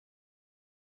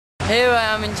Here I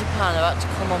am in Japan, I've had to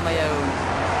come on my own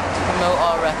to promote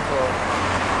our record.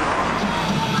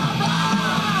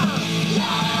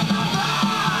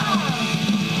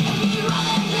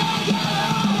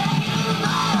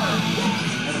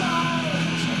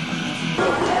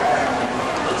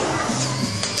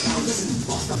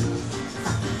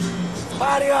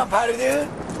 Party on, party dude!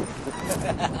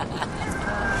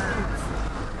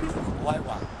 White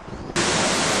one.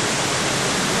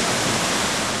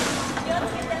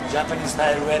 Japanese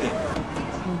style wedding.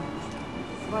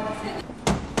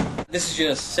 This is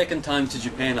your second time to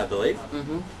Japan, I believe.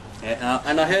 Mm-hmm.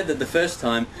 And I heard that the first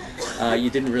time you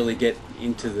didn't really get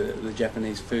into the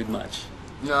Japanese food much.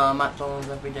 No, McDonald's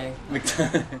every day.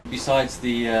 Besides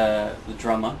the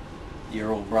drummer,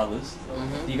 you're all brothers.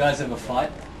 Mm-hmm. Do you guys ever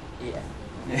fight? Yeah.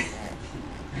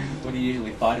 What do you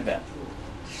usually fight about?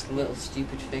 Just little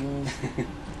stupid things.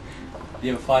 Do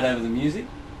you ever fight over the music?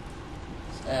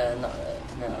 Not really.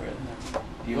 Not really. No.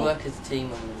 You We work as a team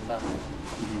when we're in the band.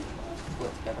 Mm-hmm.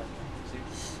 Work together.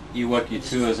 You work your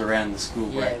tours around the school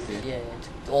break, yeah.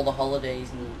 All the holidays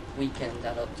and weekends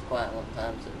add up to quite a long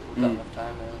time, so we've got enough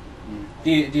time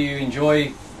really. Do you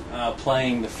enjoy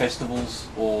playing the festivals,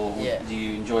 or Yeah. do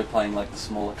you enjoy playing like the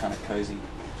smaller kind of cozy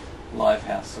live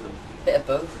house sort of? Bit of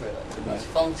both really. Bit of both. It's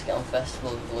fun to get on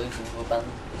festivals with loads of other bands.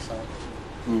 It's like,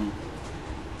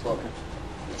 but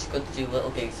it's good to do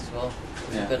little gigs as well.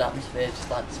 It's a good atmosphere, just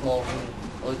like a small room,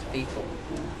 loads of people.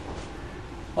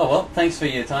 Oh well, thanks for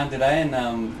your time today, and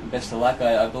best of luck.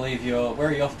 I believe where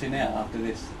are you off to now after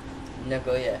this?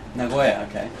 Nagoya. Nagoya,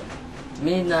 okay.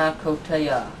 Mina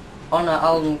Koteya, Ona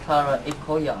Outl4w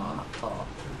Ikoya.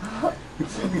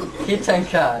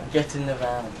 Hitanka, get in the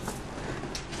van.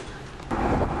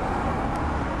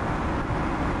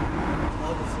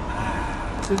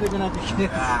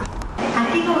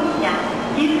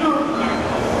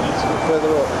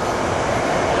 Further up.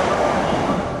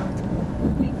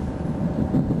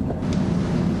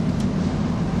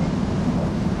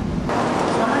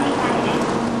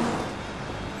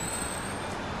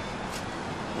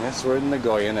 Yes, we're in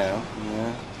Nagoya now.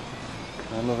 Yeah.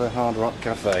 Another hard rock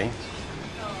cafe.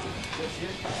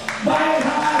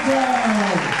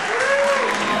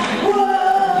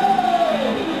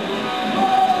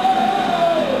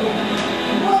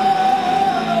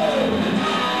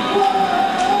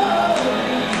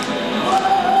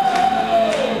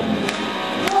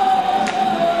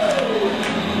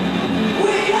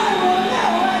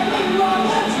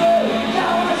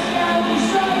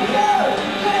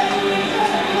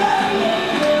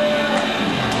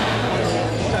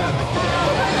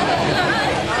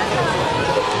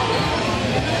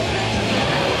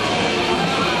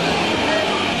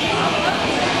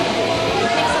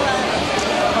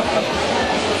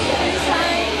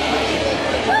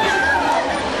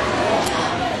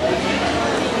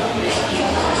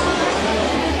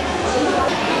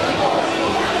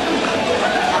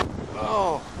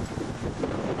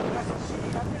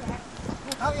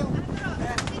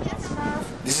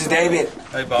 This is David.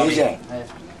 Hey, Bobby. DJ.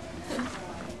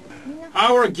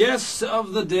 Our guest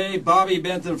of the day, Bobby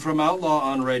Benton from Outlaw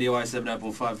on Radio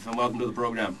I-79.5, and welcome to the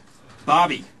program.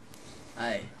 Bobby.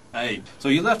 Hi. Hey. So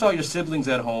you left all your siblings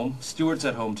at home. Stuart's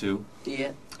at home too.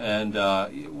 Yeah. And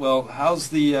well, how's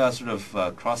the sort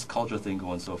of cross-culture thing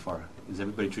going so far? Is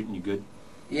everybody treating you good?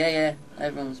 Yeah.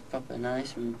 Everyone's proper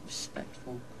nice and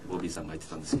respectful.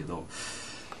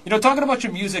 You know, talking about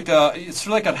your music, it's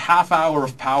like a half hour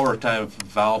of power type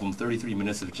of album, 33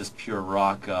 minutes of just pure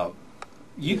rock.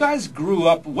 You guys grew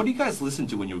up, what do you guys listen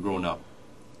to when you were growing up?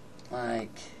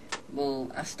 Like,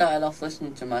 well, I started off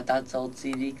listening to my dad's old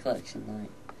CD collection,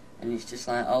 like, and it's just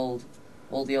like all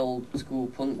the old school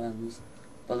punk bands.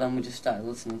 But then we just started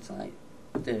listening to like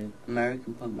the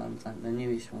American punk bands, like the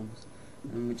newish ones,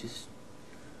 and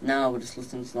now we're just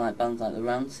listening to like bands like the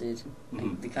Rancid,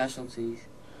 like the Casualties.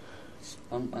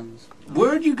 Punk bands.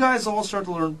 Where did you guys all start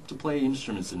to learn to play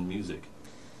instruments in music?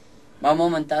 My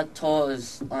mum and dad taught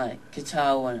us like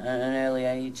guitar at an early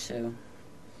age, so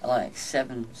like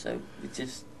 7. So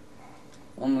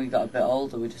when we got a bit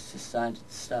older, we just decided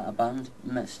to start a band.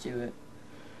 Met Stuart.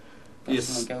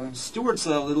 Yes, Stuart's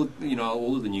a little,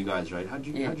 older than you guys, right? How'd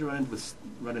you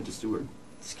run into Stuart?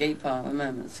 Skate park. I met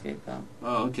him at the skate park.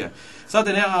 Oh, okay. さ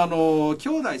てね、兄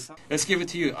弟さん。Let's give it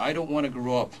to you. I don't want to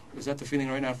grow up. Is that the feeling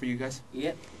right now for you guys?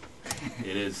 Yep.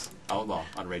 It is. Outlaw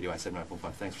on Radio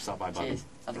I-79.5. Thanks for stopping by, Bobby. Cheers.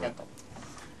 Arigato.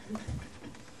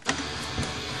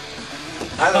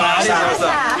 ありがとうございまし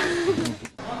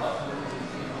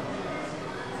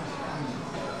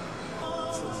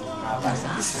た。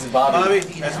This is Bobby.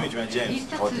 Nice to meet you, man. James.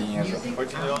 14 years old.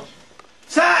 14 years old.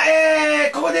 さ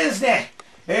あ、ここでですね、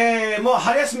もう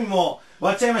春休みも終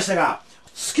わっちゃいましたが、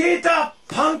スケータ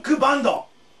ーパンクバンド、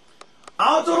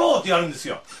Outl4wってやるんです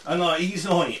よ。イギリス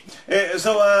の方に。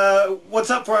So, what's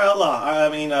up for Outlaw? I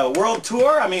mean, world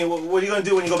tour? I mean, what are you going to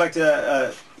do when you go back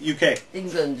to UK?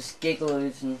 England, just gig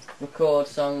loads and record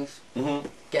songs.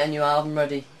 Get a new album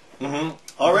ready.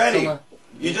 Already?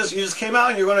 You just came out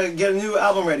and you're going to get a new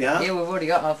album ready, huh? Yeah, we've already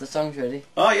got half the songs ready.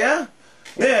 Oh, yeah?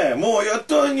 ねえ、もうやっ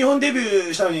と日本デビュ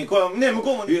ーしたのに、これね、向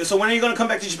こうも。So when are you going to come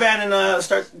back to Japan and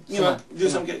start, you know, do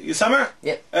some summer?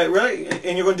 Yep. Really?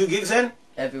 And you're going to do gigs then?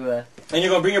 Everywhere. And you're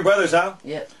going to bring your brothers, huh?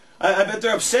 Yep. I bet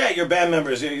they're upset, your band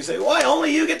members. You say, why,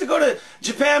 only you get to go to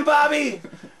Japan, Bobby?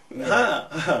 は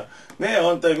あ、ねえ、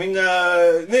本当にみんな、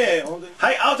ねえ、本当に。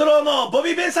はい、Outl4wのボ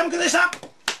ビー・ベンサム君でした。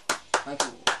Thank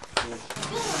you.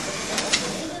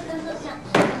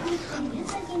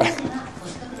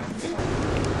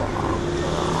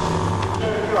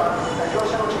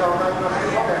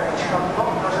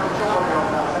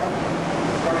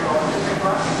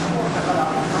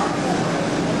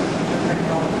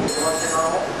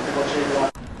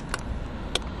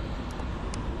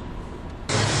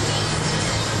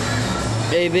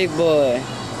 Hey, big boy.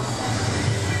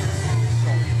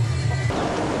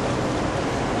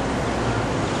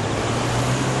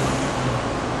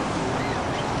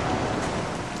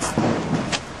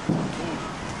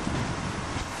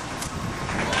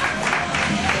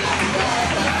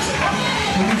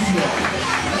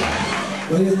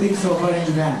 What do you think so far in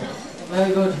Japan?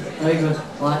 Very good, very good.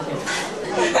 I like it.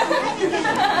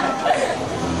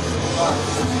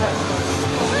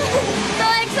 So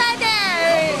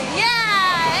excited! Yeah!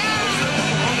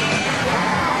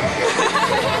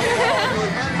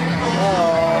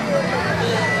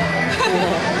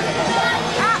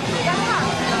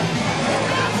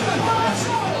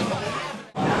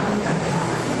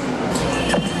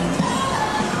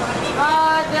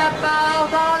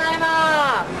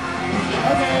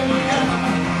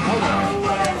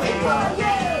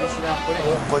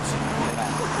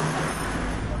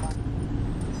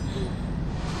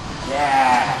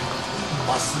 Yeah!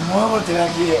 あ、すごいこれ手書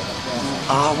き。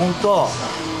あ、ほんと。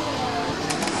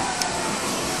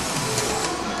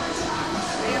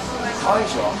かわいいで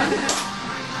しょ。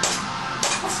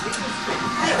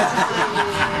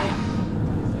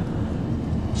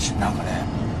なんかね、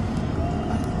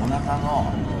お腹の。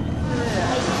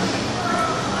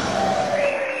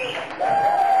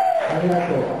ありが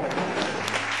とう。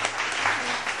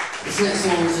This next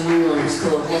one is a new one. It's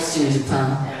called Lost in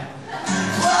Japan.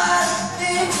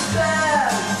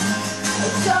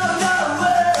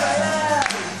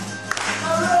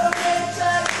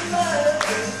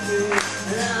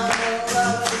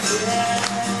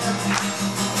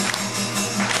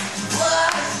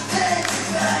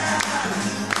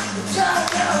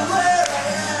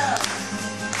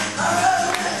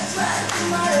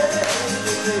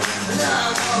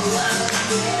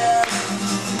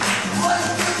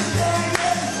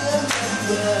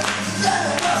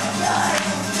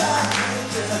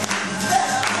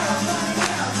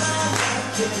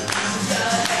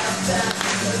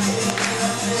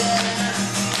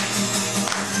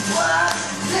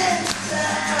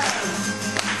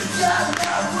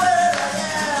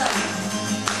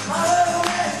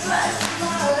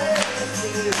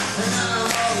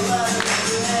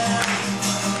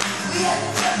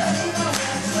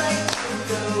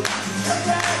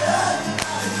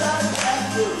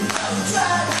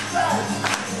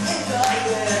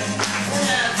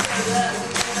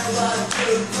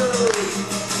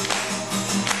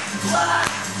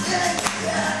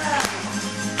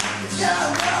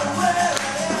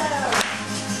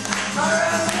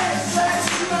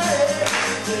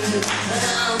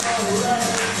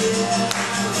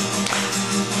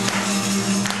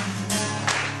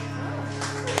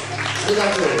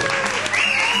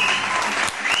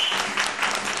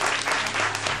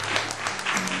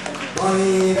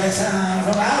 Bonnie Benson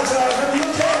from Outl4w from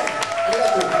UK.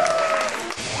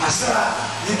 明日は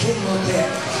雪に乗って。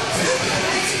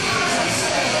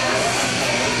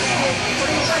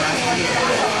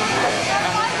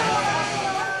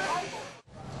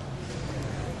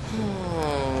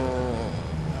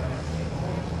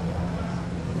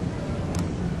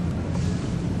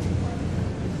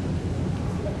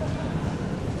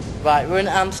Right, we're in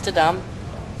Amsterdam.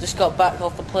 Just got back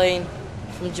off the plane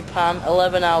from Japan,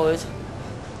 11 hours,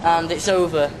 and it's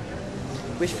over.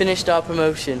 We finished our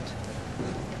promotion.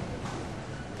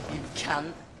 You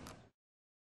can't